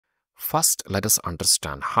First, let us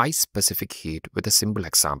understand high specific heat with a simple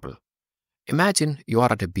example. Imagine you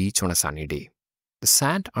are at a beach on a sunny day. The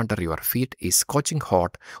sand under your feet is scorching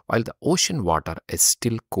hot while the ocean water is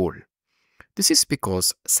still cold. This is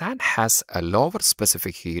because sand has a lower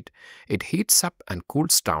specific heat. It heats up and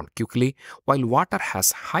cools down quickly, while water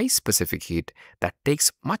has high specific heat that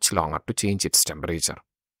takes much longer to change its temperature.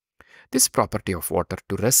 This property of water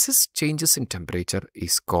to resist changes in temperature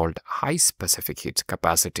is called high specific heat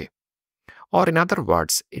capacity. Or in other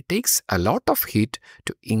words, it takes a lot of heat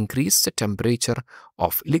to increase the temperature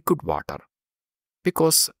of liquid water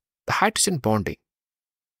because the hydrogen bonding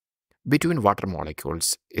between water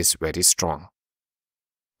molecules is very strong.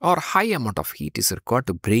 Or high amount of heat is required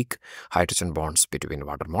to break hydrogen bonds between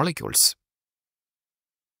water molecules.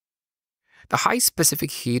 The high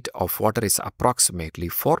specific heat of water is approximately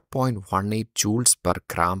 4.18 joules per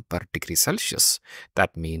gram per degree Celsius.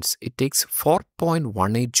 That means it takes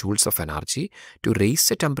 4.18 joules of energy to raise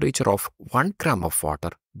the temperature of 1 gram of water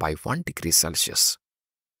by 1 degree Celsius.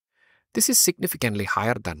 This is significantly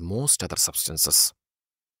higher than most other substances.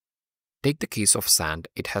 Take the case of sand,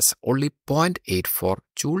 it has only 0.84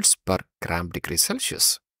 joules per gram degree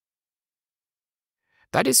Celsius.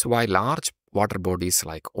 That is why large water bodies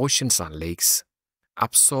like oceans and lakes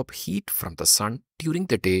absorb heat from the sun during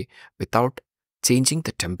the day without changing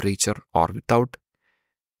the temperature or without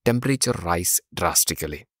temperature rise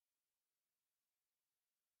drastically.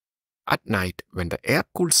 At night, when the air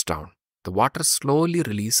cools down, the water slowly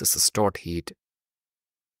releases the stored heat,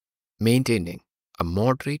 maintaining a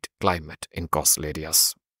moderate climate in coastal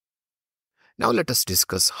areas. Now let us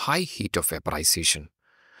discuss high heat of vaporization.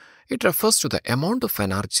 It refers to the amount of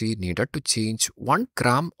energy needed to change 1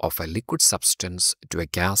 gram of a liquid substance to a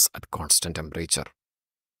gas at constant temperature.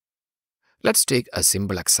 Let's take a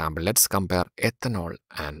simple example. Let's compare ethanol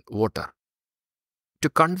and water. To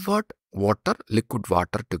convert liquid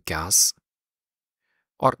water to gas,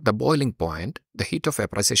 or the boiling point, the heat of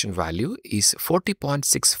vaporization value is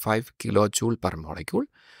 40.65 kilojoule per molecule,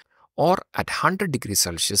 or at 100 degrees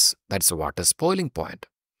Celsius, that's the water's boiling point.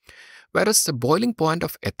 Whereas the boiling point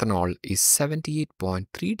of ethanol is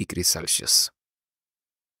 78.3 degrees Celsius.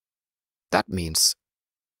 That means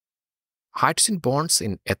hydrogen bonds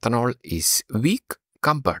in ethanol is weak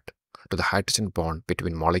compared to the hydrogen bond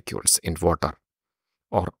between molecules in water.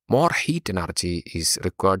 Or more heat energy is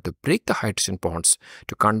required to break the hydrogen bonds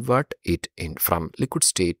to convert it from liquid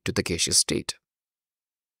state to the gaseous state.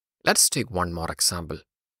 Let's take one more example.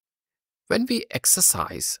 When we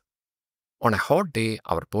exercise, on a hot day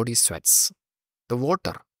our body sweats. The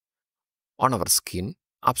water on our skin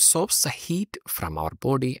absorbs the heat from our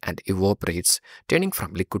body and evaporates, turning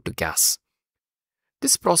from liquid to gas.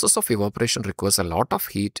 This process of evaporation requires a lot of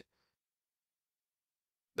heat.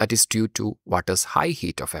 That is due to water's high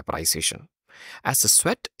heat of vaporization. As the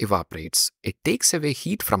sweat evaporates, it takes away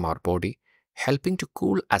heat from our body, helping to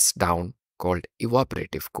cool us down, called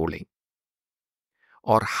evaporative cooling.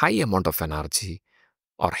 Or high amount of energy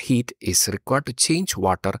or heat is required to change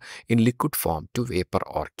water in liquid form to vapor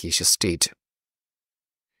or gaseous state.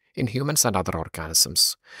 In humans and other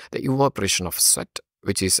organisms, the evaporation of sweat,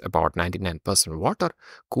 which is about 99% water,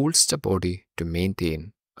 cools the body to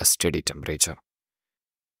maintain a steady temperature.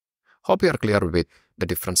 Hope you are clear with the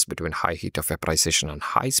difference between high heat of vaporization and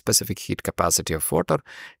high specific heat capacity of water.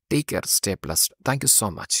 Take care, stay blessed. Thank you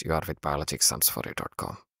so much. You are with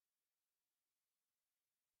biologyexamsforyou.com.